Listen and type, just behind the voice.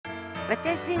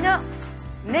私の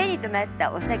目に留まっ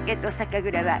たお酒と酒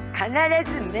蔵は必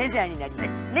ずメジャーになります。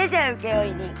メジャー請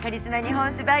負人カリスマ日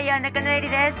本酒バイヤー中野恵利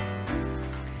です。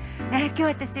今日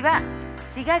私は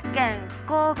滋賀県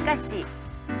甲賀市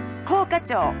甲賀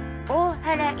町大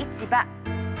原市場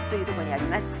というところにあり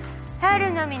ます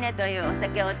春の峰というお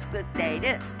酒を作ってい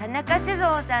る田中酒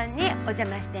造さんにお邪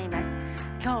魔しています。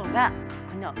今日は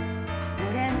この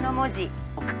のれんの文字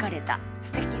を書かれた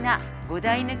素敵な五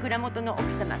代目蔵元の奥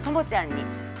様ともちゃんに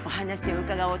お話を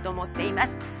伺おうと思っていま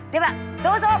す。では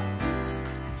どうぞ。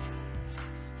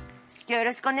今日よ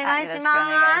ろしくお願いし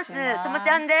ます。ともち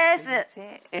ゃんで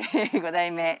す。五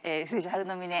代目春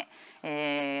の峰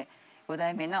五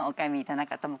代目の女将田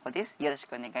中智子です。よろし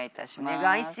くお願いいたします。お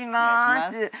願いし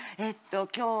ます。今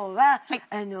日は、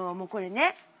はい、もうこれ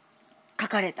ね書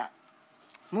かれた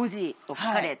文字を書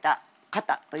かれた、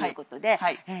方ということで、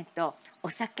はいはい、お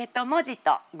酒と文字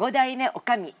と五代目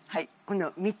女将、はい、こ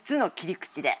の3つの切り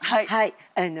口で、はいはい、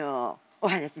お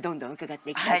話どんどん伺っ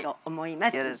ていきたいと思いま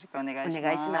す。よろしくお願いし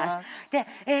ます。で、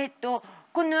こ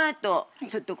の後、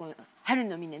ちょっとこの春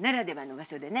の峰ならではの場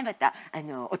所でね、また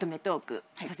乙女トーク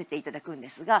させていただくんで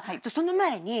すが、はい、その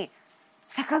前に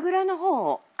酒蔵の方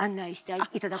を案内して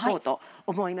いただこうと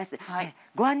思います。はい、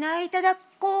ご案内いただ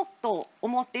こうと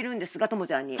思っているんですが、とも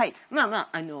ちゃんに、はい、ま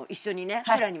あ一緒にね、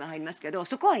蔵には入りますけど、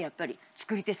そこはやっぱり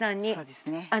作り手さんに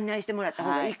案内してもらった方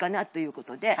がいいかなというこ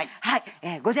とで、はい、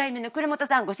5代目の蔵元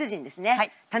さん、ご主人ですね、は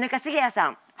い、田中茂也さ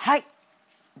ん、はい、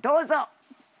どうぞ。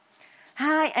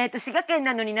はい、滋賀県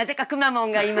なのになぜかくまモ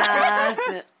ンがいます。あ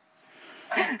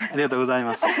りがとうござい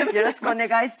ます。よろしくお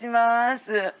願いしま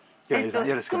す。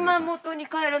熊本に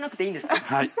帰らなくていいんですか。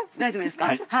はい。大丈夫ですか。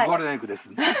はい。ゴールデンウィークです。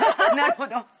なるほ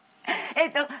ど。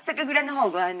酒蔵の方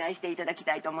をご案内していただき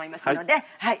たいと思いますので、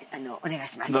はい、お願い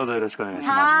します。どうぞよろしくお願いし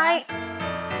ます。はい。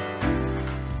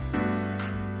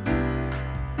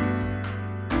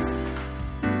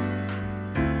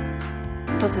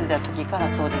嫁いだ時から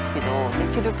そうですけど、で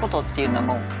きることっていうのは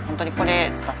もう本当にこれ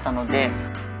だったので。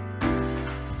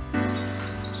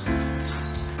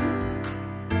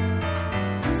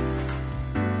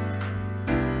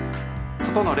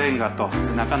外のレンガと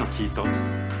中の木と。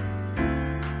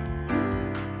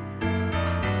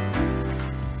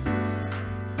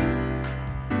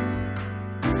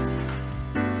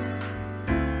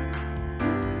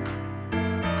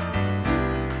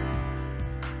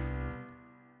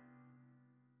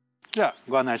じゃあ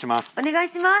ご案内します。お願い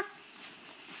します。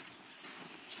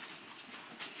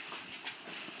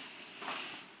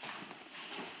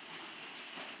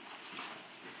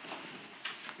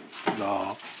どう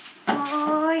ぞ。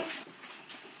は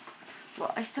い。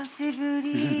わ、久しぶ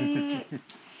り。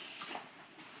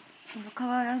変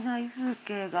わらない風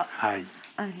景が、はい、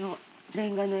レ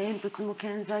ンガの煙突も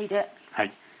健在で、は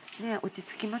い、ね、落ち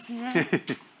着きますね。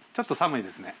ちょっと寒いで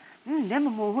すね。うん、でも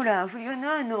もうほら冬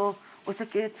のお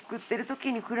酒作ってる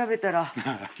時に比べたら。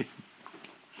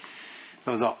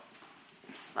どうぞ。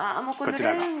ああ、もうこの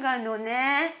レンガの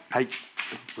ね、はい、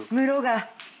室が。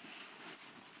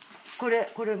こ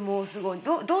れもうすごい。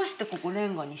どうしてここレ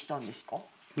ンガにしたんですか。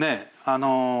ね、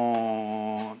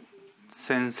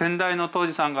先代の杜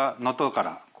氏さんが能登か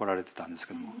ら来られてたんです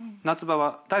けども、夏場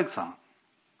は大工さん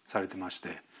されてまし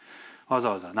て、わざ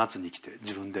わざ夏に来て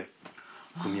自分で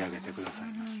組み上げてください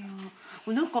まし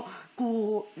た。なんか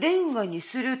こうレンガに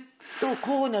すると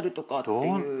こうなるとかっていう。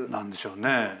どうなんでしょう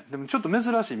ね。でもちょっと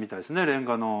珍しいみたいですね、レン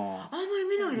ガの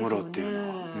室っていう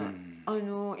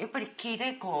のは。やっぱり木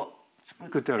でこう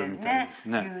作ってるみたいです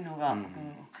ね。いうのが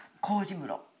麹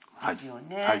室ですよ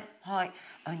ね。はい。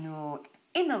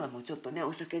今はもうちょっとね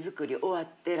お酒造り終わっ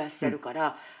てらっしゃるか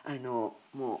ら、も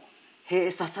う閉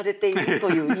鎖されていると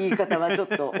いう言い方はちょっ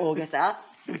と大げさ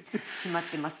しまっ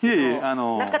てますけど、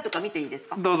中とか見ていいです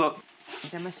か。どうぞ。お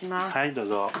邪魔します。はい、どう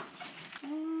ぞ。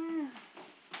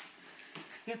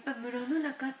やっぱ室の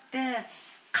中って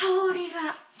香り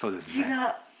が違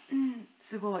う。うん、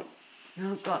すごい。な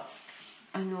んか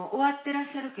終わってらっ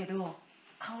しゃるけど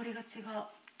香りが違う。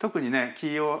特にね、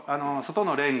木を外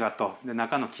のレンガとで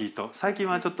中の木と、最近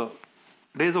はちょっと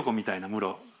冷蔵庫みたいな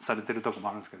室されてるとこも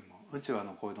あるんですけども、うちは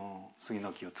この杉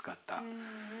の木を使った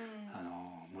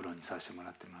室にさせてもら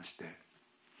ってまして、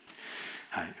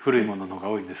はい、古いものの方が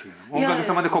多いんですけど、おかげ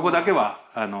さまでここだけは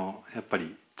やっぱ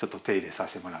りちょっと手入れさ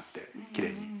せてもらって綺麗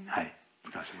に、はい、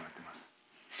使わせてもらってます。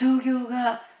創業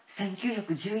が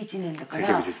1911年だか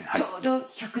らちょうど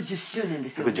110周年で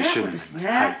すよね。110周年です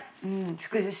ね。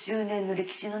110周年の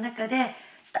歴史の中で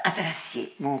新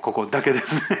しい、もうここだけで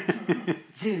すね。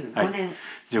15年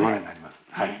15年になります。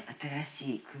はい。新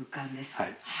しい空間です。は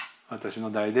い。私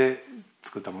の代で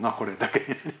作ったものはこれだ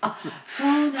け。あ、そ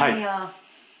うなんや。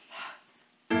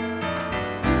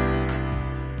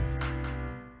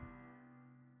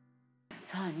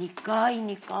2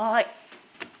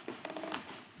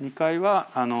階は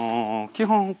基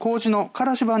本麹のか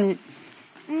らし場に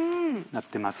なっ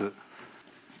てます。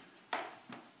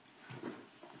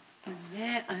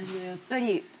ね、やっぱ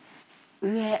りこ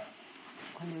の上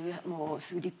もう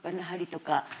立派な梁と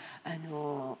か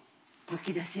む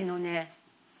き出しのね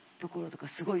ところとか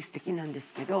すごい素敵なんで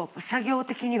すけど、作業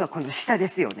的にはこの下で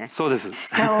すよね。そうです。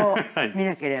下を見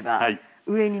なければ、はい、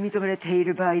上に認められてい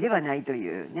る場合ではないと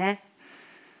いうね。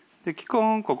で基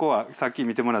本ここはさっき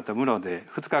見てもらった室で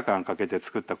2日間かけて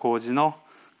作った麹の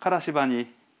からし場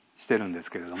にしてるんです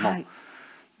けれども、はい、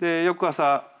で翌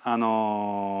朝仕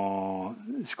込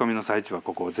みの最中は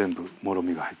ここ全部もろ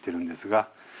みが入ってるんですが、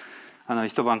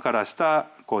一晩からした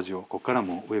麹をここから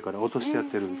も上から落としてやっ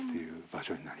てるっていう場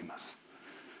所になります。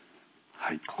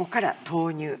はい、ここから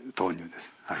投入です。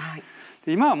はいはい、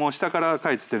で今はもう下から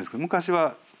貝つってるんですけど、昔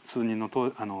は数人の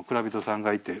蔵人さん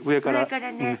がいて上から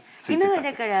ね、今は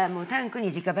だからもうタンクに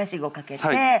直はしごかけて、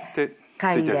はい、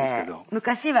貝入れ、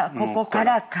昔はここか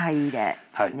ら貝入れ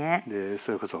ですね。はい、で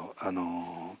それこそ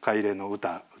貝入れの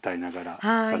歌いながら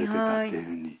されてたっていうふ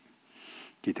うに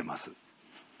聞いてます。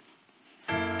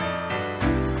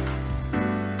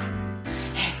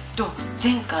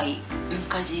前回文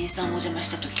化寺さんお邪魔し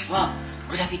た時は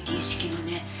グラビティ式の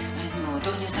ね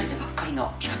導入されたばっかり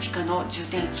のピカピカの充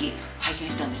電器拝見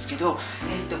したんですけど、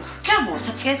今日も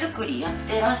酒造りやっ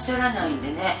てらっしゃらないん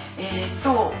でね、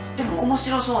でも面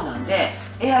白そうなんで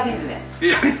エアビンズでは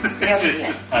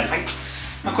い、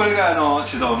これが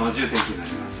手動の充電器にな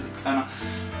ります。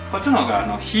こっちの方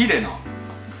が火入れの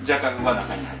ジャカが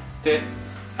中に入って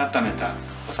温めた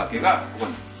お酒がここ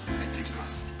に入ってきま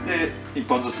す。で1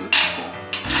本ずつこう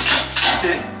し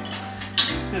て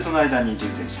でその間に充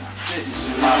電します。で一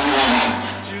周回って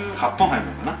18本入る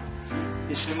のかな、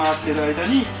一周回ってる間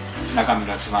に中身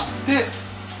が詰まってで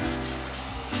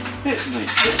抜い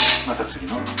てまた次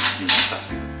の瓶に刺し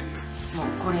ていくっていう。もう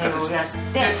これをやって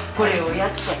これをや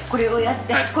ってこれをやっ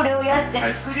てこれをやってく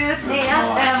るって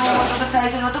やったらもう最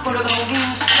初のところがもうビンってなっ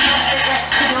て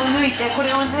て、これを抜いてこ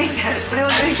れを抜いてこれを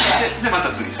抜いてでま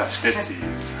た次刺してっていう。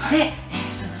で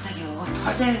その作業を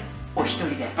当然お一人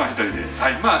で。一人で、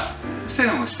はい、まあ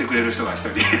線をしてくれる人が一人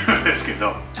いるんですけ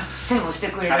ど。線をして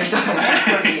くれる人がね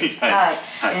一人。はい。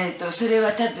それ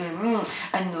は多分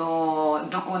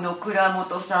どこの蔵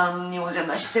元さんにお邪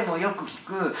魔してもよく聞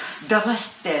く騙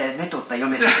して目取った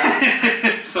嫁ですか。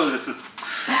そうです。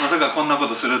まさかこんなこ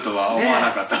とするとは思わ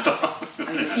なかったと。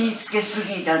言いつけす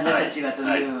ぎ旦那たちはと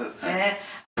いうね。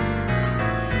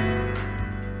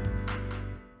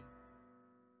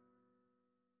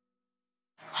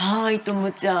はい、と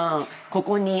もちゃん、こ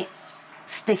こに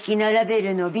素敵なラベ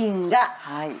ルの瓶が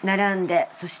並んで、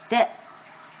そして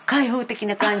開放的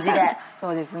な感じで。そ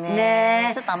うです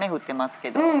ね。ちょっと雨降ってます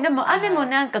けど。でも雨も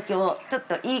なんか今日ちょっ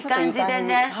といい感じで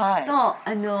ね。そう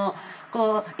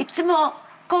こういつも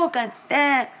効果っ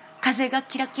て風が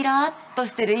キラキラっと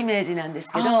してるイメージなんで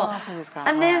すけど、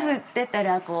雨降ってた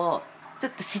らこう。ちょ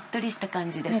っとしっとりした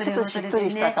感じで、ちょっとしっとり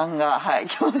した感が、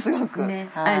今日すごくね、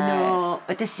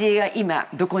私が今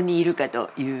どこにいるか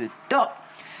というと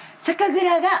酒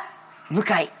蔵が向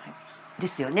かいで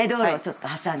すよね。道路をちょっと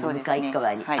挟んで向かい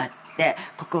側にあって、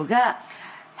ここが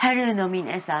春の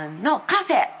峰さんのカ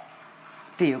フェ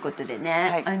ということで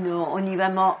ね、お庭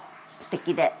も素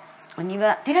敵で、お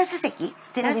庭テラス席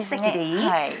でいい、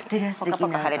テラス席なんか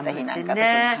もあって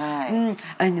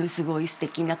ね、すごい素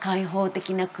敵な開放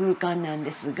的な空間なん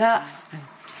ですが、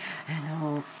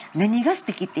何が素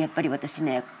敵ってやっぱり私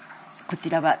ね、こち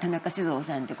らは田中酒造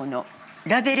さんってこの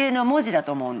ラベルの文字だ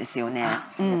と思うんですよね。あ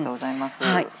りがとうございます。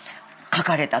書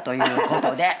かれたというこ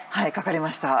とで、書かれ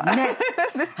ました。ね、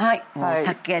もう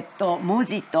酒と文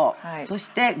字と、そし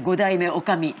て五代目女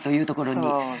将というところに、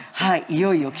い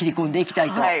よいよ切り込んでいきたい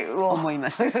と思いま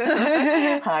す。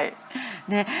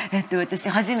ね、私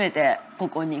初めてこ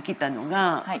こに来たの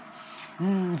が、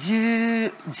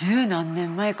十何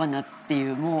年前かなってい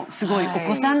う、もうすごいお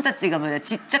子さんたちがまだ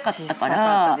ちっちゃかったか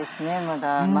ら、ですね、ま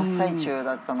だ真っ最中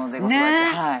だったので、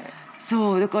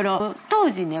そうだから当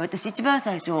時ね、私一番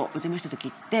最初お邪魔した時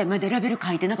ってまだラベル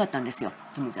書いてなかったんですよ、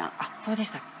ともちゃん。そうで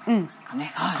したか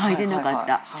ね。書いてなかっ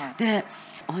た。で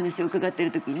お話を伺って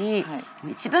る時に、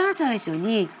一番最初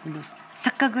に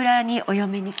酒蔵にお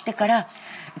嫁に来てから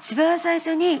一番最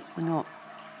初にこの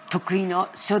得意の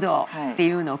書道って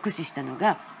いうのを駆使したの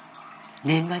が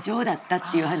年賀状だった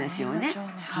っていう話をね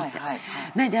聞いて、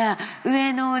まだ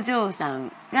上のお嬢さ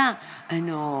んが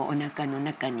お腹の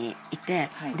中にいて、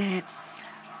で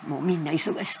もうみんな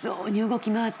忙しそうに動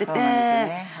き回ってて、そうなんです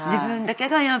ね、はい、自分だけ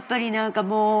がやっぱりなんか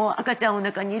もう赤ちゃんお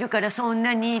腹にいるからそん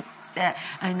なにって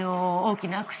大き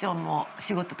なアクションも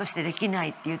仕事としてできない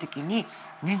っていう時に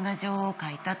年賀状を書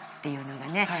いたっていうのが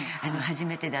ね、はい、初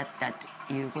めてだったっ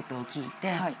ていうことを聞い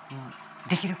て、はい、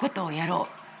できることをやろ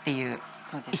うっていう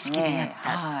意識でやっ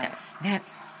たって。で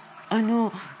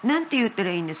なんて言った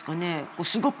らいいんですかね、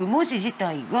すごく文字自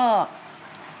体が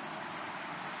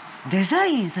デザ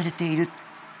インされているって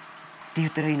言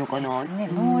ったらいいのかな。ですね、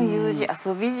もう有字、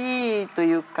遊び字と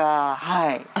いうか、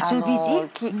はい、遊び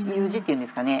字、有字っていうんで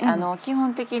すかね、基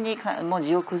本的に文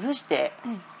字を崩して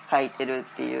書いてる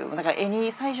っていう、だから絵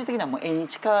に最終的にはもう絵に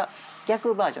近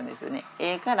逆バージョンですよね。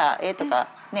絵から絵とか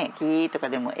ね、木とか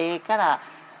でも絵から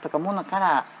とか物か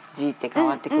ら字って変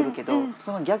わってくるけど、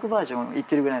その逆バージョンを言っ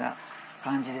てるぐらいな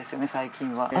感じですよね、最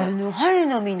近は。春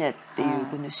の峰っていう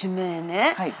この種名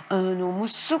ね、はい、もう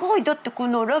すごい、だってこ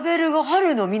のラベルが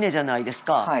春の峰じゃないです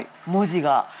か、はい、文字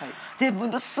が。はい、でも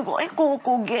のすごいこ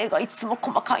う芸がいつも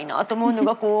細かいなと思うの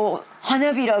がこう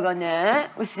花びらがね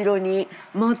後ろに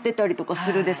回ってたりとか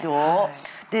するでしょ。はいはい、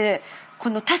でこ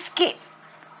のたすき、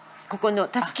ここの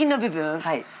たすきの部分、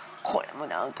はい、これも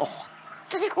なんか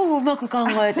本当にこううまく考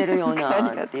えてるよう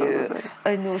なってい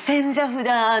う千社札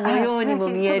のようにも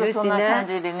見えるしね。そんな感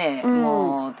じでね、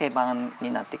もう定番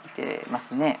になってきてま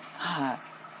すね。は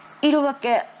い。色分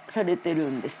けされてる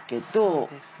んですけど、そ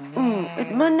うです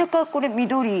ね。真ん中これ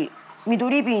緑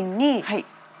瓶に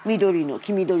緑の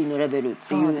黄緑のラベルっ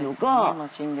ていうのが、もう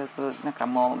新緑なんか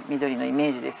もう緑のイメ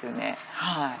ージですよね。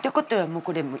はい。ってことはもう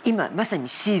これも今まさに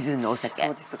シーズンのお酒。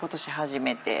そうです。今年初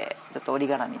めてちょっと折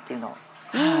り絡みっていうのを。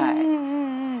はい。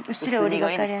うっすら折りが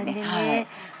絡んでね、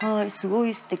はい、すご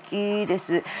い素敵で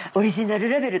す。オリジナル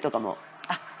ラベルとかも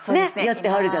ねやって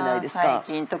はるじゃないですか。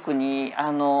最近特に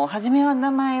初めは名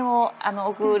前を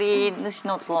送り主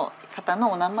の方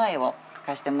のお名前を書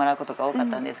かせてもらうことが多かっ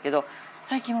たんですけど、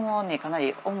最近もねかな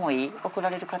り送ら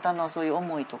れる方のそういう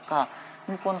思いとか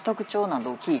向こうの特徴な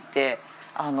どを聞いて、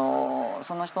そ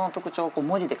の人の特徴を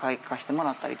文字で書かせても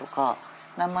らったりとか。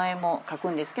名前も書く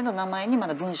んですけど、名前にま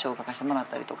だ文章を書かせてもらっ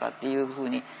たりとかっていう風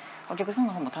にお客さん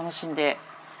の方も楽しんで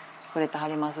くれては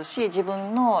りますし、自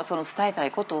分のその伝えた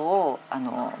いことを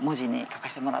文字に書か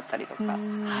せてもらったりとか、は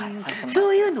い、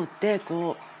そういうのってこう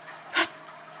は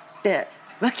って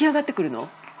湧き上がってくるの？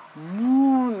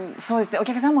そうですね、お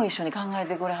客さんも一緒に考え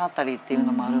てくれはったりっていう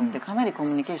のもあるんで、かなりコ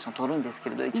ミュニケーションを取るんですけ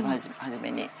れど、一番初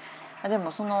めに。で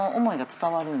もその思いが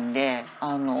伝わるんで、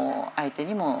相手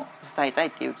にも伝えたい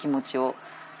っていう気持ちを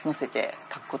乗せて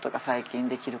書くことが最近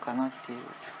できるかなっ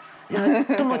てい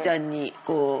う。ともちゃんに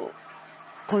こ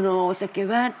のお酒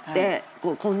はって、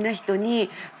はい、こんな人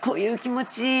にこういう気持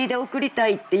ちで送りた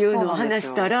いっていうのを話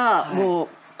したら、はい、もう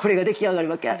これが出来上がる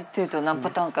わけ。ある程度何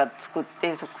パターンか作っ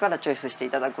て、そこからチョイスして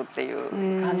いただくってい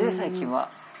う感じで最近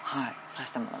は。はい、さ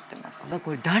せてもらってます。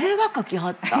これ誰が書き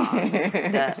はったっ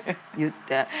て言っ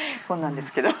てこんなんで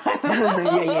すけど、い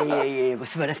や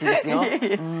素晴らしいですよ。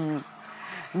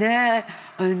ね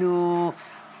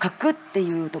書くって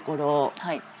いうところ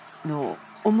の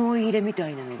思い入れみた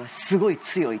いなのがすごい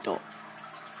強いと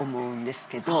思うんです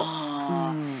けど、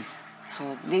そ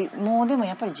うでもうでも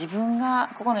やっぱり自分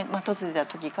がここの嫁いだ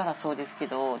時からそうですけ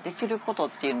ど、できることっ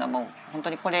ていうのはもう本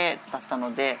当にこれだった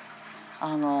ので、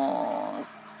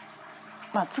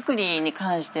作りに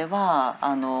関しては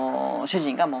主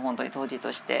人がもう本当に杜氏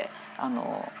として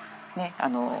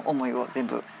思いを全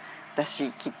部出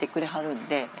し切ってくれはるん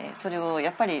で、それを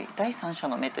やっぱり第三者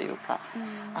の目というか、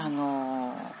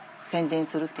宣伝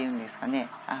するっていうんですかね、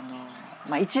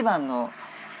一番の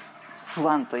不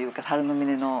安というか春の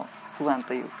峰の不安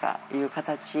というかいう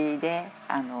形で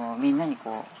みんなに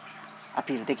こうア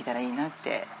ピールできたらいいなっ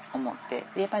て思って、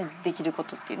でやっぱりできるこ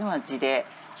とっていうのは字で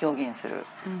表現する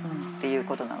っていう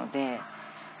ことなので、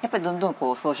やっぱりどんどん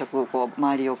こう装飾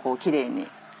周りをこうきれいに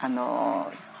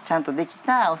ちゃんとでき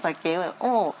たお酒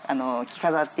を着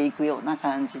飾っていくような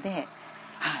感じで、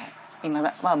はい、今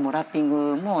はもうラッピン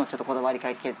グもちょっとこだわり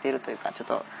かけてるというか、ちょっ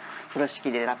と風呂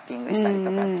敷でラッピングしたりと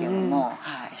かっていうのも、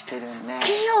はい、してるんで。器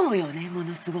用よね、も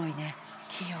のすごいね。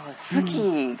器用、好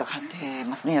きが勝て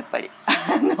ますね、やっぱり。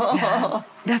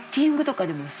ラッピングとか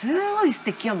でもすごい素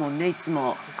敵やもんね、いつ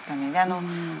も。ですかね。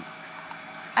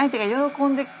相手が喜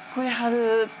んでくれは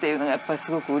るっていうのがやっぱり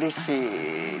すごく嬉し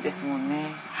いですもんね。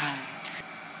はい。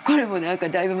これもなんか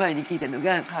だいぶ前に聞いたの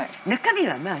が、はい、中身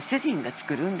はまあ主人が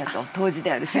作るんだと、杜氏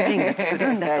である主人が作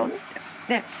るんだと。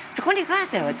でそこに関し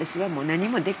ては私はもう何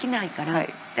もできないからっ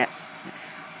て、はい、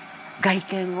外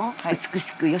見を美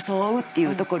しく装うってい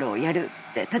うところをやる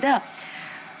って、ただ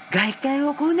外見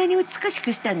をこんなに美し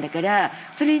くしたんだから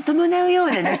それに伴うよ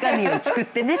うな中身を作っ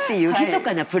てねっていう密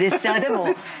かなプレッシャーで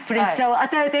もプレッシャーを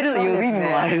与えてるという意味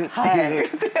もあるっていう。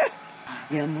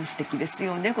いやもう素敵です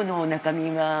よね。この中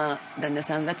身が旦那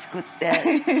さんが作っ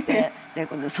てで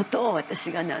この外を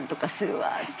私が何とかする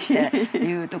わって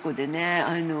いうとこでね、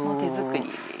手作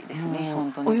りですね。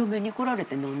本当にお嫁に来られ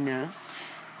て何年？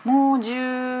もうで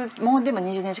も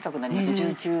20年近くなります。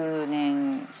19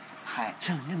年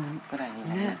そうねぐらいに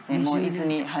なりますね。もう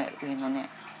泉上のね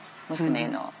娘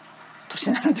の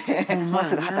年なのでもう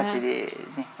すぐ20歳で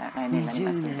ね来年になり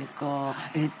ますので。20年か。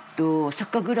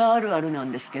酒蔵あるあるな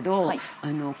んですけど、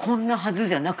こんなはず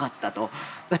じゃなかったと、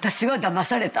私は騙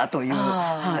されたという、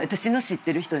私の知っ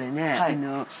てる人でね、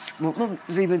もう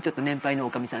随分ちょっと年配のお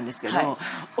かみさんですけど、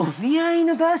お見合い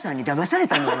のばあさんに騙され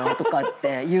たのよとかっ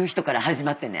ていう人から始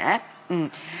まってね、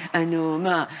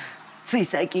まあつい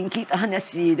最近聞いた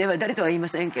話では誰とは言いま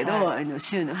せんけど、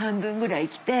週の半分ぐらい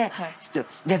来て、ちょっ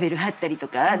とラベル貼ったりと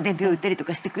か伝票売ったりと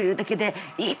かしてくれるだけで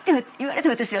いいって言われて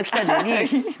私は来たのに、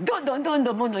どんど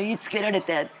ん物言いつけられ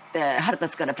てって腹立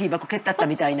つからピー箱蹴ったった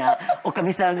みたいなおか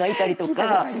みさんがいたりと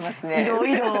かいろ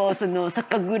いろその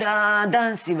酒蔵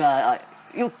男子は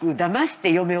よく騙し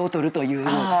て嫁を取るという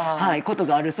こと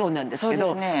があるそうなんですけ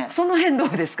ど、その辺どう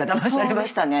ですか？騙されま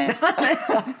したね。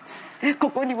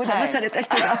ここにも騙された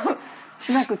人が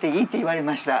しなくていいって言われ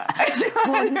ました。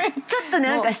もうちょっと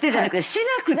なんかしてじゃなくてし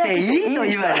なくていいと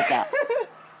言われた。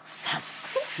さ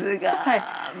すが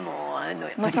もうや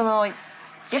っぱりそのやっ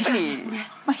ぱり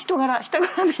人柄ね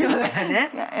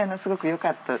すごく良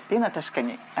かったっていうのは確か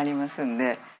にありますん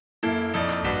で。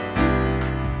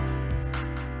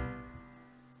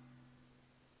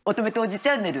乙女とおじチ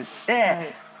ャンネルっ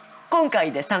て、今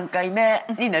回で3回目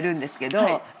になるんですけ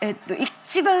ど、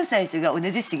一番最初が同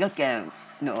じ滋賀県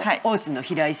の大津の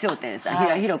平井商店さん、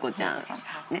平井ひろ子ちゃん、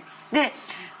ね、で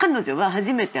彼女は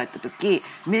初めて会った時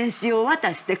名刺を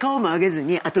渡して顔も上げず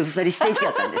に後ずさりしていき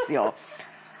やったんですよ。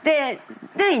で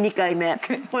第2回目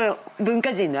これ文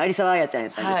化人の有沢彩ちゃんや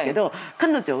ったんですけど、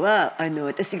彼女は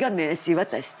私が名刺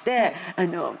渡して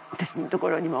私のとこ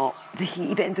ろにも「ぜひ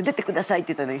イベント出てください」っ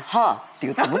て言ったのに「はあ」って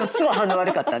言ってものすごい反応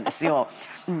悪かったんですよ。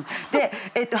で、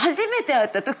初めて会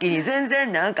った時に全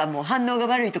然なんかもう反応が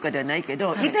悪いとかではないけ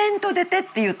ど、イベント出てっ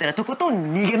て言ったらとこと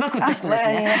ん逃げまくった人です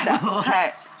ね。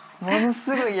ものす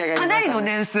ごい嫌がりました。かなりの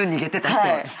年数逃げてた人。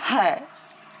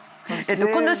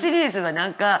このシリーズはな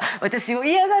んか私を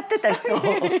嫌がってた人ば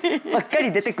っか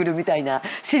り出てくるみたいな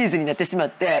シリーズになってしまっ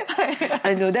て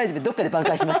大丈夫、どっかで挽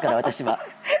回しますから私は。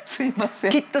すいませ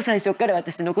ん。きっと最初から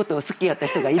私のことを好きやった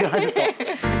人がいるはずと。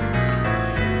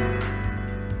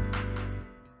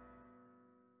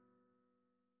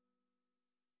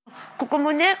ここ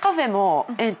もねカフェも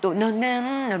何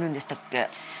年になるんでしたっけ？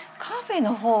カフェ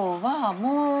の方は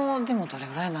もうでもどれ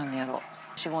ぐらいなんやろ、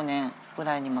4、5年ぐ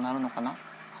らいにもなるのかな。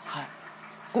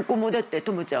ここもだって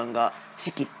ともちゃんが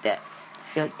仕切って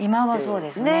今はそう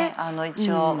ですね。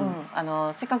一応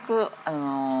せっかく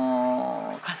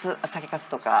酒粕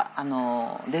とか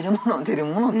出るものって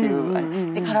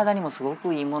いうで体にもすご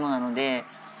くいいものなので、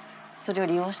それを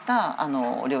利用した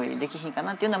お料理できひんか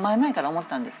なっていうのは前々から思っ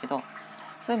たんですけど、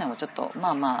そういうのもちょっと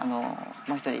も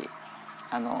う一人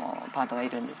パートがい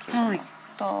るんですけれども、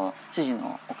と主人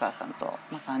のお母さんと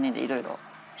3人でいろいろ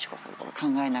試行錯誤を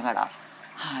考えながら、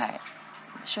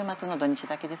週末の土日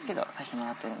だけですけどさせても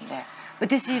らってるんで。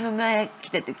私も前来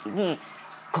た時に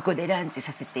ここでランチ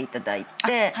させていただい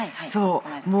て、そ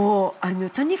うもう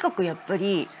とにかくやっぱ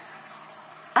り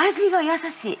味が優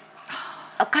しい。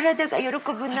体が喜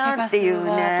ぶなっていう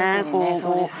ね、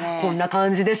こんな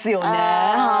感じですよね。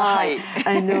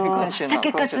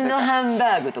酒粕のハン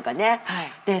バーグとかね、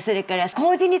でそれから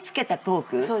麹につけたポー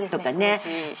クとかね、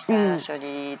下処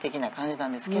理的な感じな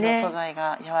んですけど、素材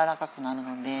が柔らかくなる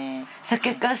ので、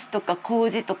酒粕とか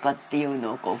麹とかっていう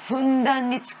のをふんだ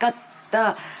んに使っ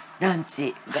たラン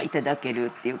チがいただけるっ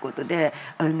ていうことで、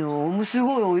す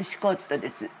ごい美味しかった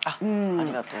です。あり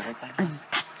がとうございます。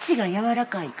タッチが柔ら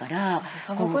かいから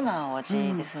素朴なお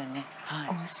味ですよね。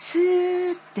ス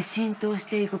ーって浸透し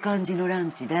ていく感じのラ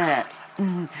ンチで、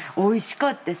美味し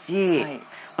かったし、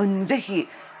ぜひ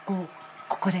こ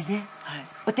こでね、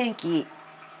お天気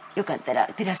よかったら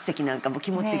テラス席なんかも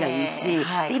気持ちがいいし、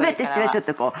今私はちょっ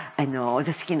とお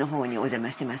座敷の方にお邪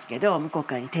魔してますけど、向こう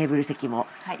側にテーブル席も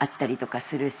あったりとか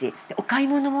するし、お買い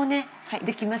物もね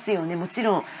できますよね。もち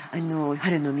ろん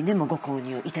春の峰もご購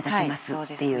入いただけますっ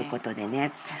ていうことで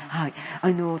ね、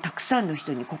たくさんの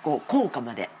人にここ高価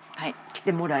まで来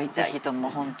てもらいたい。ぜひと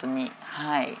も本当に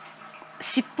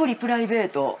しっぽりプライベー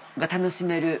トが楽し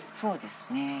める。そうです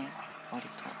ね。割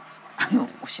と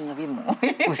お忍びも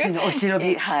お忍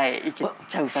びはい行け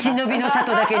ちゃうかな。忍びの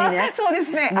里だけにね。そうで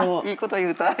すね。いいこと言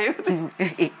うた。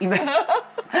今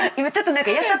ちょっとなん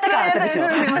かやったったかあったでしょ。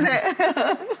すみませ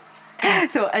ん。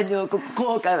そう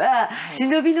効果は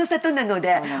忍びの里なの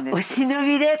で、お忍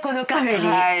びでこのカフ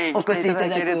ェにお越しいた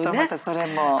だけるとまたそれ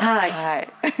もはい。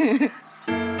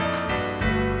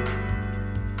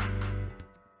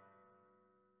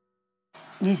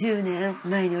20年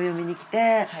前にお嫁に来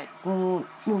て、も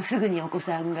うすぐにお子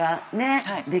さんがね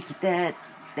できて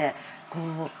って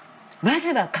ま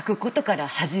ずは書くことから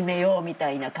始めようみ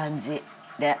たいな感じ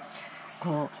で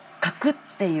書くっ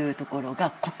ていうところ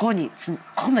がここ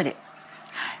まで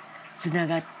つな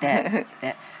がって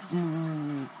で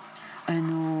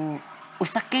お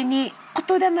酒に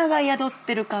言霊が宿っ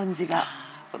てる感じが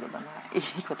いい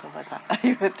言葉だ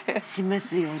言うてしま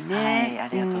すよね。あ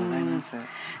りがとうございます。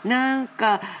なん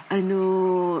か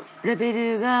ラベ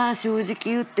ルが正直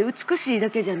言って美しいだ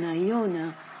けじゃないよう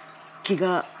な気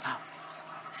が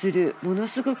する。もの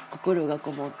すごく心が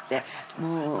こもって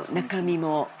もう中身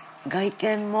も外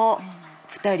見も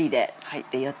2人で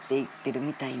やっていってる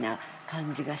みたいな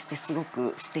感じがしてすご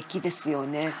く素敵ですよ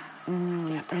ね。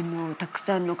たく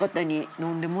さんの方に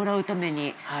飲んでもらうため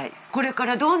に、これか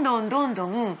らどんどん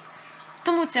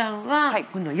ともちゃんは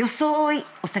この装い、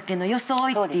お酒の装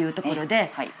いっていうところ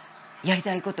でやり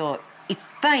たいことをいっ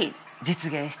ぱい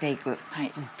実現していく。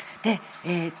で、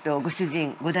ご主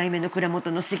人5代目の蔵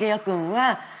元の重谷君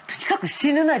はとにかく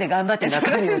死ぬまで頑張って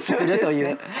中身を作るとい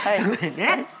うところで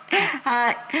ね。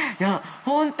はい。いや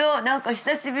本当なんか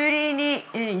久しぶりに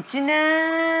1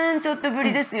年ちょっとぶ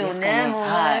りですよね。もう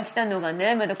前来たのが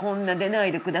ねまだこんな出な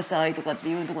いでくださいとかって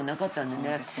いうとこなかったんで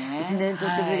ね。1年ちょ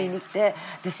っとぶりに来て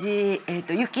私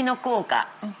雪の効果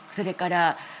それか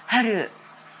ら春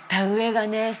田植えが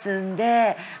ね済ん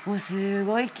でもうす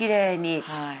ごい綺麗に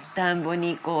田んぼ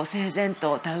に整然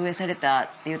と田植えされたっ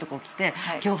ていうとこ来て、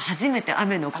今日初めて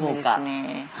雨の効果来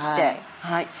て、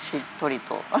しっとり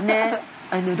とね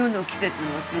どの季節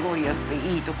もすごいやっぱ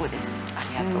りいいとこです。あ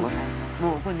りがとうございます。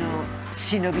もうこの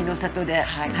忍びの里で、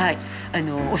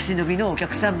お忍びのお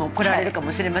客さんも来られるか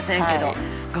もしれませんけど、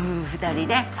ご夫婦2人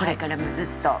でこれからもずっ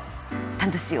と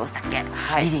楽しいお酒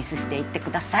リリースしていってく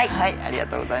ださい。ありが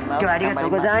とうございます。今日はありがとう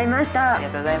ございました。あり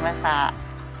がとうございました。